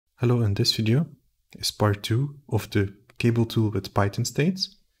Hello, in this video is part 2 of the cable tool with Python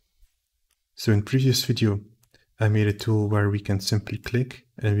states. So in previous video, I made a tool where we can simply click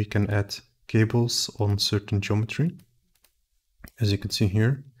and we can add cables on certain geometry. As you can see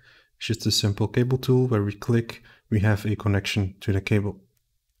here, it's just a simple cable tool where we click, we have a connection to the cable.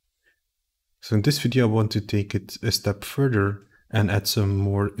 So in this video, I want to take it a step further and add some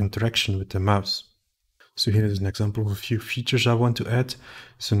more interaction with the mouse. So here is an example of a few features I want to add.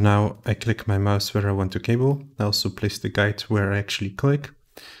 So now I click my mouse where I want to cable. I also place the guide where I actually click.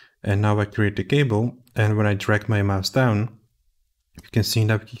 And now I create the cable. And when I drag my mouse down, you can see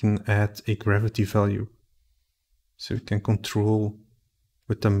that we can add a gravity value. So we can control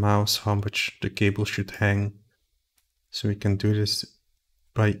with the mouse how much the cable should hang. So we can do this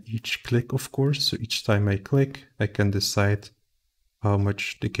by each click, of course. So each time I click, I can decide how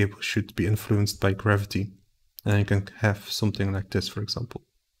much the cable should be influenced by gravity. And I can have something like this, for example.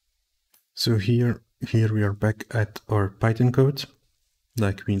 So here we are back at our Python code,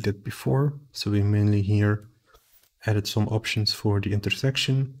 like we did before. So we mainly here added some options for the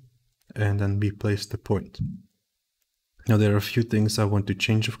intersection, and then we placed the point. Now there are a few things I want to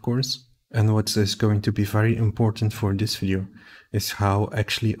change, of course. And what is going to be very important for this video is how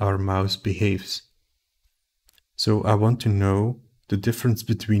actually our mouse behaves. So I want to know the difference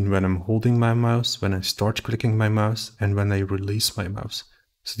between when I'm holding my mouse, when I start clicking my mouse, and when I release my mouse.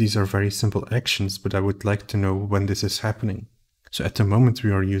 So these are very simple actions, but I would like to know when this is happening. So at the moment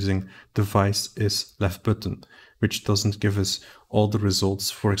we are using device is left button, which doesn't give us all the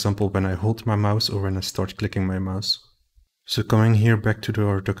results, for example, when I hold my mouse or when I start clicking my mouse. So coming here back to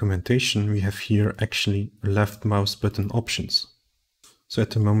our documentation, we have here actually left mouse button options. So at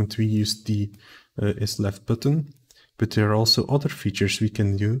the moment we use the is left button. But there are also other features we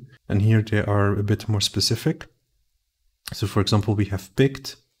can do, and here they are a bit more specific. So for example, we have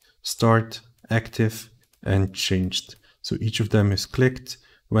picked, start, active, and changed. So each of them is clicked,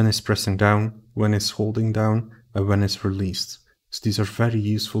 when is pressing down, when is holding down, and when is released. So these are very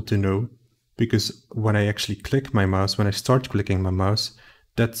useful to know, because when I actually click my mouse, when I start clicking my mouse,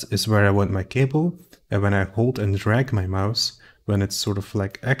 that is where I want my cable. And when I hold and drag my mouse, when it's sort of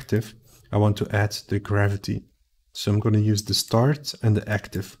like active, I want to add the gravity. So I'm going to use the start and the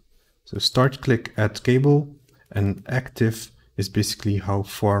active. So start click add cable, and active is basically how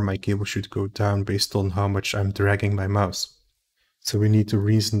far my cable should go down based on how much I'm dragging my mouse. So we need the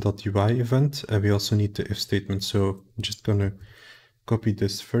reason.ui event, and we also need the if statement. So I'm just going to copy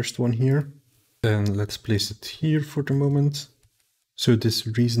this first one here and let's place it here for the moment. So this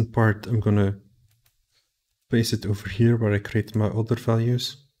reason part, I'm going to place it over here where I create my other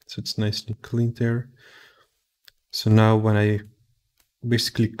values. So it's nicely clean there. So now when I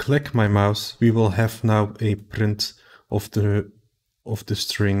basically click my mouse, we will have now a print of the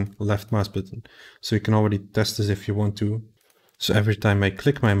string left mouse button. So you can already test this if you want to. So every time I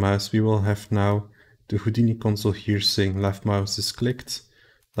click my mouse, we will have now the Houdini console here saying left mouse is clicked,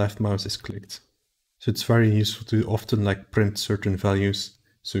 left mouse is clicked. So it's very useful to often like print certain values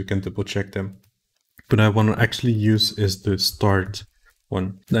so you can double check them. But I want to actually use is the start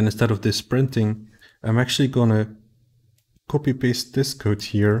one. Then instead of this printing, I'm actually gonna copy paste this code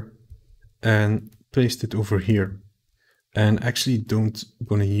here and paste it over here. And actually don't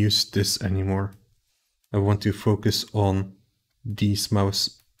gonna use this anymore. I want to focus on these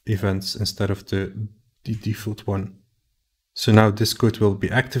mouse events instead of the default one. So now this code will be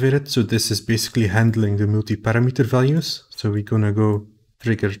activated. So this is basically handling the multi-parameter values. So we're gonna go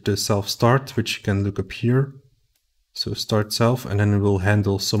trigger the self start, which you can look up here. So start self, and then it will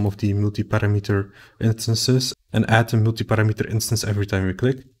handle some of the multi-parameter instances and add a multi-parameter instance every time we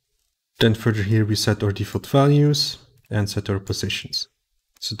click. Then further here we set our default values and set our positions.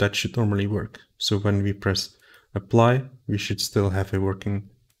 So that should normally work. So when we press apply, we should still have a working.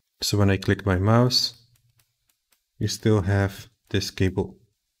 So when I click my mouse, you still have this cable.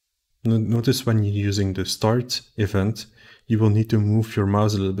 Notice when you're using the start event, you will need to move your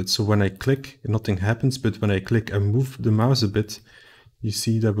mouse a little bit. So when I click, nothing happens, but when I click and move the mouse a bit, you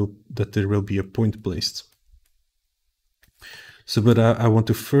see that there will be a point placed. So, but I want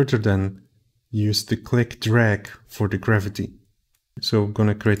to further then use the click drag for the gravity. So I'm going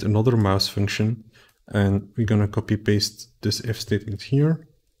to create another mouse function, and we're going to copy paste this if statement here.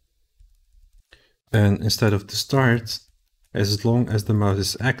 And instead of the start, as long as the mouse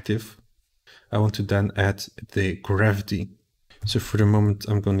is active, I want to then add the gravity. So for the moment,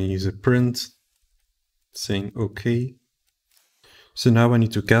 I'm going to use a print saying OK. So now I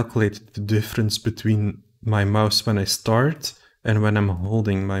need to calculate the difference between my mouse when I start and when I'm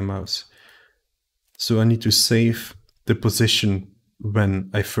holding my mouse. So I need to save the position when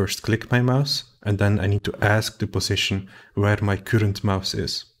I first click my mouse, and then I need to ask the position where my current mouse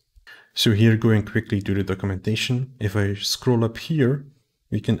is. So here, going quickly to the documentation, if I scroll up here,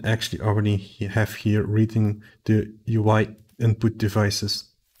 we can actually already have here reading the UI input devices.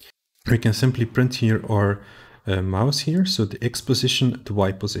 We can simply print here our mouse here, so the X position, the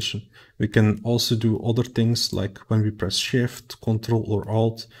Y position. We can also do other things like when we press Shift, Control or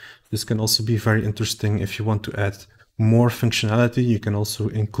Alt. This can also be very interesting if you want to add more functionality. You can also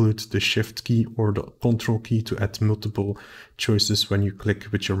include the Shift key or the Control key to add multiple choices when you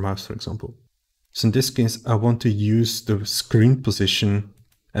click with your mouse, for example. So in this case, I want to use the screen position,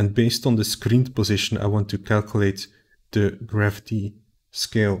 and based on the screen position, I want to calculate the gravity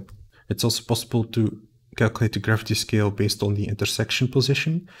scale. It's also possible to calculate the gravity scale based on the intersection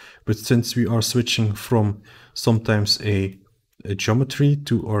position, but since we are switching from sometimes a geometry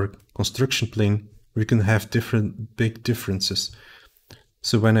to our construction plane, we can have different big differences.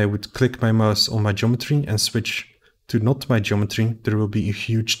 So when I would click my mouse on my geometry and switch to not my geometry, there will be a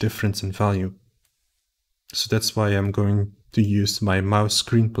huge difference in value. So that's why I'm going to use my mouse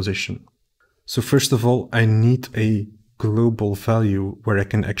screen position. So first of all, I need a global value where I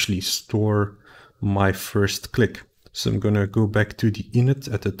can actually store my first click. So I'm going to go back to the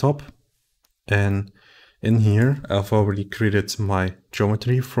init at the top, and in here I've already created my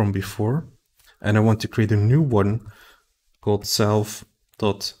geometry from before, and I want to create a new one called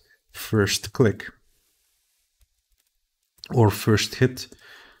self.firstClick or first hit,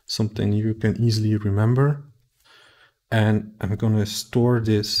 something you can easily remember. And I'm going to store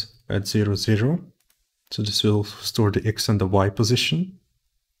this at 0, 0. So this will store the X and the Y position.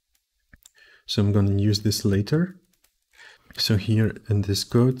 So I'm going to use this later. So here in this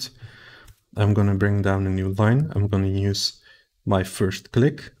code, I'm going to bring down a new line. I'm going to use my first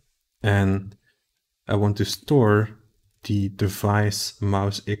click, and I want to store the device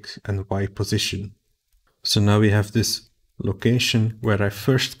mouse X and Y position. So now we have this location where I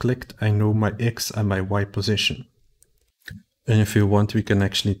first clicked. I know my X and my Y position. And if you want, we can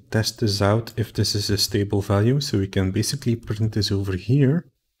actually test this out if this is a stable value. So we can basically print this over here.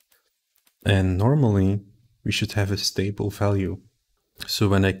 And normally we should have a stable value. So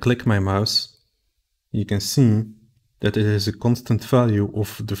when I click my mouse, you can see that it is a constant value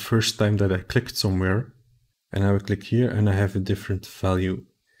of the first time that I clicked somewhere. And I will click here and I have a different value.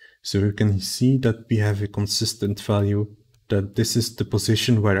 So you can see that we have a consistent value, that this is the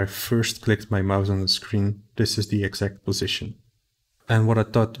position where I first clicked my mouse on the screen. This is the exact position. And what I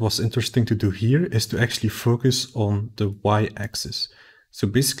thought was interesting to do here is to actually focus on the y-axis. So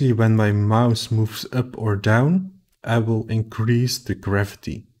basically when my mouse moves up or down, I will increase the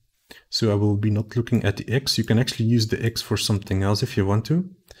gravity. So I will be not looking at the X. You can actually use the X for something else if you want to.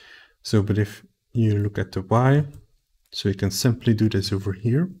 So, but if you look at the Y, so you can simply do this over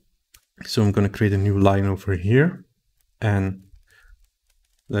here. So I'm going to create a new line over here, and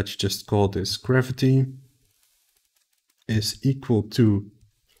let's just call this gravity is equal to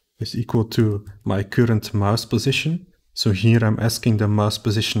my current mouse position. So here I'm asking the mouse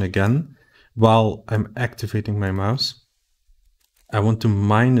position again while I'm activating my mouse. I want to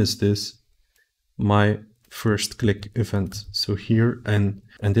minus this, my first click event. So here, and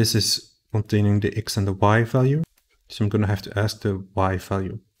this is containing the X and the Y value. So I'm going to have to ask the Y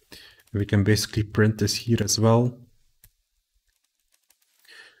value. We can basically print this here as well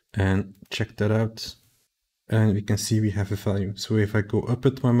and check that out. And we can see we have a value. So if I go up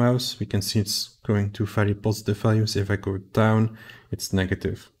with my mouse, we can see it's going to very positive values. If I go down, it's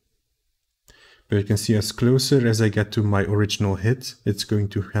negative. But you can see as closer as I get to my original hit, it's going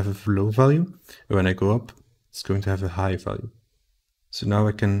to have a low value. And when I go up, it's going to have a high value. So now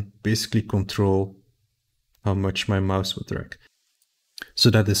I can basically control how much my mouse will drag. So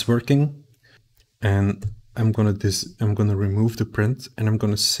that is working. And I'm gonna remove the print and I'm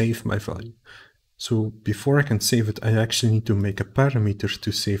gonna save my value. So before I can save it, I actually need to make a parameter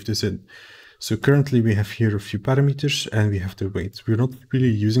to save this in. So currently we have here a few parameters and we have the weight. We're not really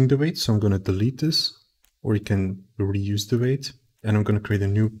using the weight, so I'm going to delete this, or you can reuse the weight. And I'm going to create a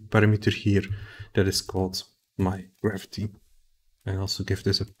new parameter here that is called my gravity. And also give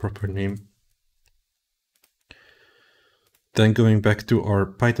this a proper name. Then going back to our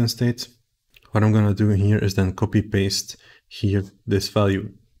Python state, what I'm going to do here is then copy paste here this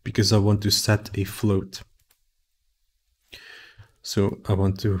value, because I want to set a float. So I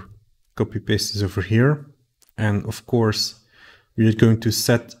want to copy paste this over here. And of course, we're going to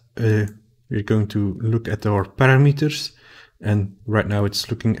look at our parameters. And right now it's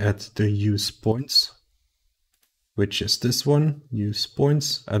looking at the use points, which is this one, use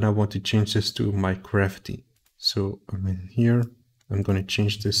points. And I want to change this to my gravity. So I'm in here, I'm going to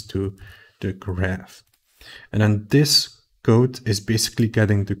change this to the graph. And then this code is basically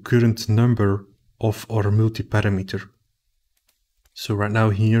getting the current number of our multi-parameter. So right now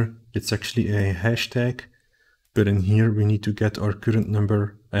here, it's actually a hashtag, but in here we need to get our current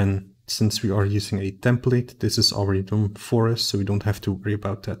number. And since we are using a template, this is already done for us, so we don't have to worry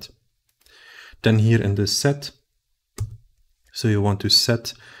about that. Then here in the set, so you want to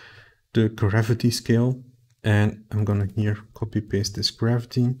set the gravity scale, and I'm gonna here copy paste this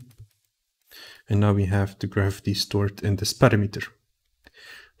gravity. And now we have the gravity stored in this parameter.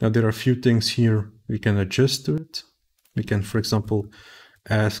 Now there are a few things here we can adjust to it. We can, for example,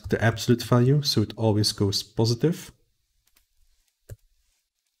 ask the absolute value, so it always goes positive.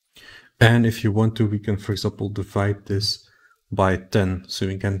 And if you want to, we can, for example, divide this by 10, so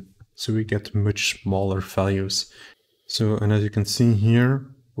we get much smaller values. So, and as you can see here,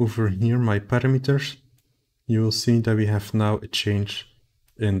 over here, my parameters, you will see that we have now a change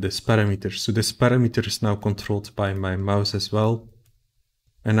in this parameter. So this parameter is now controlled by my mouse as well.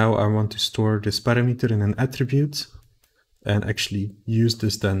 And now I want to store this parameter in an attribute and actually use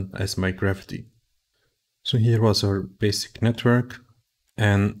this then as my gravity. So here was our basic network.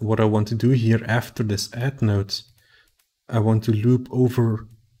 And what I want to do here after this add node, I want to loop over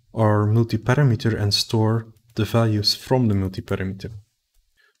our multi-parameter and store the values from the multi-parameter.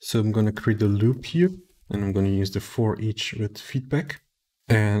 So I'm going to create a loop here, and I'm going to use the for each with feedback.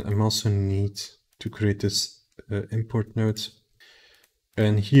 And I'm also need to create this import node.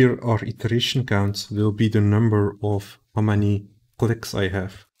 And here our iteration count will be the number of how many clicks I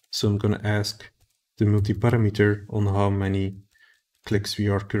have. So I'm going to ask the multi-parameter on how many clicks we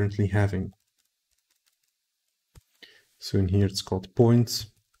are currently having. So in here it's called points,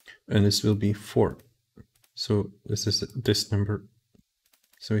 and this will be 4. So this is this number.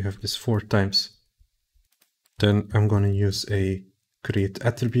 So we have this 4 times. Then I'm going to use a create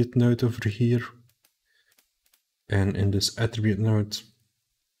attribute node over here. And in this attribute node,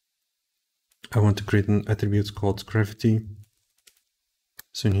 I want to create an attribute called gravity.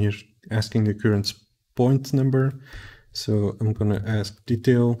 So in here, asking the current point number. So I'm going to ask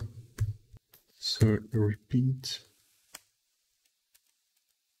detail. So repeat.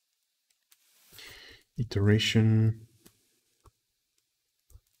 Iteration.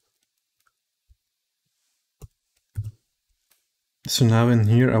 So now in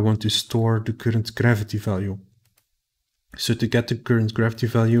here, I want to store the current gravity value. So to get the current gravity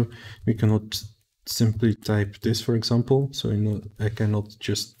value, we cannot simply type this, for example. So I cannot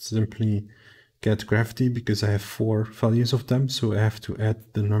just simply get gravity because I have 4 values of them. So I have to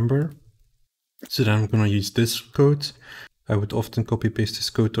add the number. So then I'm going to use this code. I would often copy paste this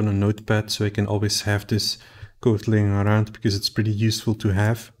code on a notepad so I can always have this code laying around because it's pretty useful to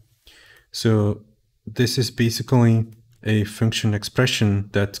have. So this is basically a function expression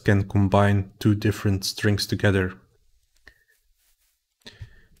that can combine 2 different strings together.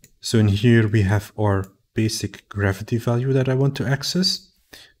 So in here we have our basic gravity value that I want to access.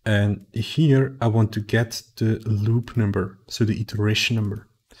 And here I want to get the loop number, so the iteration number.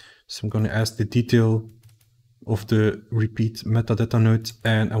 So I'm going to ask the detail of the repeat metadata node,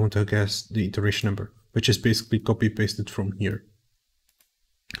 and I want to guess the iteration number, which is basically copy pasted from here.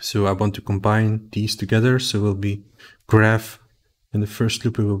 So I want to combine these together. So it will be graph. In the first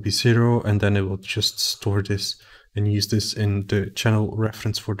loop it will be 0, and then it will just store this and use this in the channel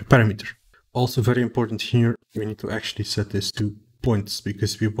reference for the parameter. Also very important here, we need to actually set this to points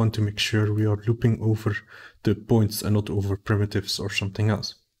because we want to make sure we are looping over the points and not over primitives or something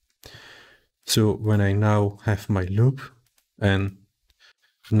else. So when I now have my loop, and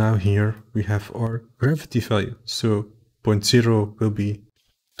now here we have our gravity value. So 0.0 will be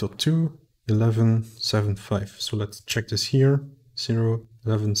 0.2, 11.75. So let's check this here, 0,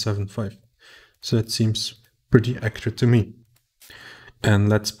 11.75. So that seems pretty accurate to me. And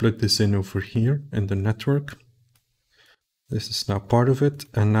let's plug this in over here in the network. This is now part of it.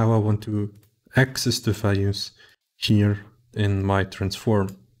 And now I want to access the values here in my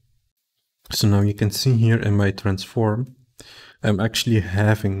transform. So now you can see here in my transform, I'm actually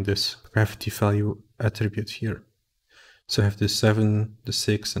having this gravity value attribute here. So I have the 7, the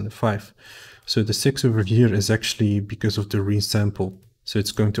 6, and the 5. So the 6 over here is actually because of the resample. So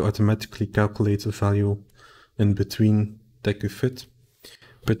it's going to automatically calculate the value in between that could fit.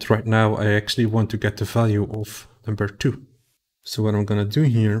 But right now I actually want to get the value of number 2. So what I'm going to do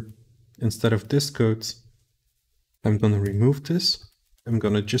here, instead of this code, I'm going to remove this. I'm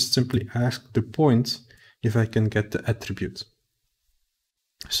going to just simply ask the point if I can get the attribute.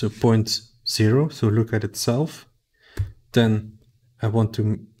 So 0.0, so look at itself. Then I want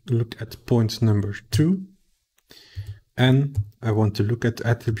to look at point number 2. And I want to look at the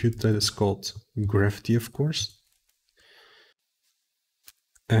attribute that is called gravity, of course.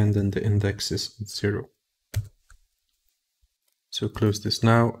 And then the index is 0. So close this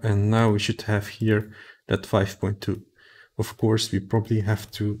now, and now we should have here that 5.2. Of course, we probably have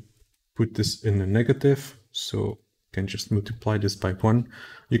to put this in a negative, so you can just multiply this by 1.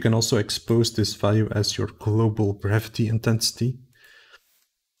 You can also expose this value as your global gravity intensity.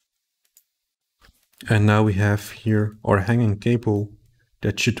 And now we have here our hanging cable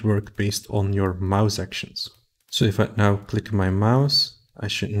that should work based on your mouse actions. So if I now click my mouse, I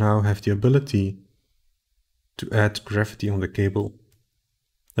should now have the ability to add gravity on the cable.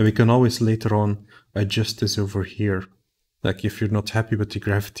 And we can always later on adjust this over here. Like if you're not happy with the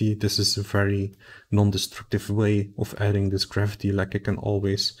gravity, this is a very non-destructive way of adding this gravity. Like I can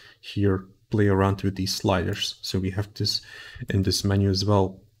always here play around with these sliders. So we have this in this menu as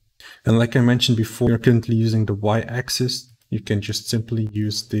well. And like I mentioned before, you're currently using the y-axis. You can just simply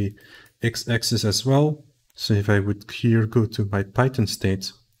use the x-axis as well. So if I would here go to my Python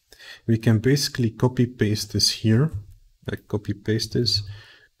state, we can basically copy paste this here, like copy paste this,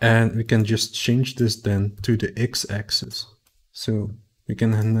 and we can just change this then to the x-axis. So we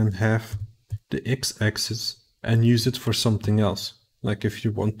can then have the x-axis and use it for something else. Like if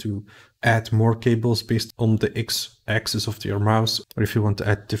you want to add more cables based on the x-axis of your mouse, or if you want to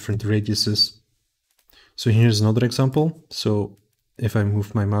add different radiuses. So here's another example. So if I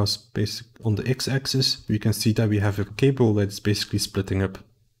move my mouse on the x-axis, we can see that we have a cable that's basically splitting up.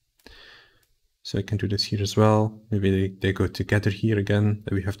 So I can do this here as well. Maybe they go together here again.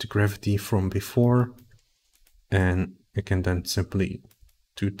 We have the gravity from before. And I can then simply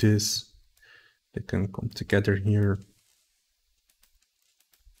do this. They can come together here.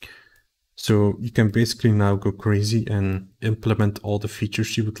 So you can basically now go crazy and implement all the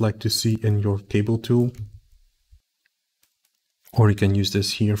features you would like to see in your cable tool. Or you can use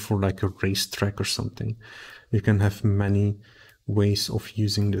this here for like a racetrack or something. You can have many ways of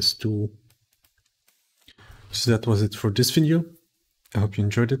using this tool. So that was it for this video. I hope you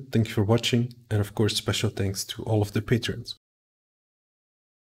enjoyed it. Thank you for watching. And of course, special thanks to all of the patrons.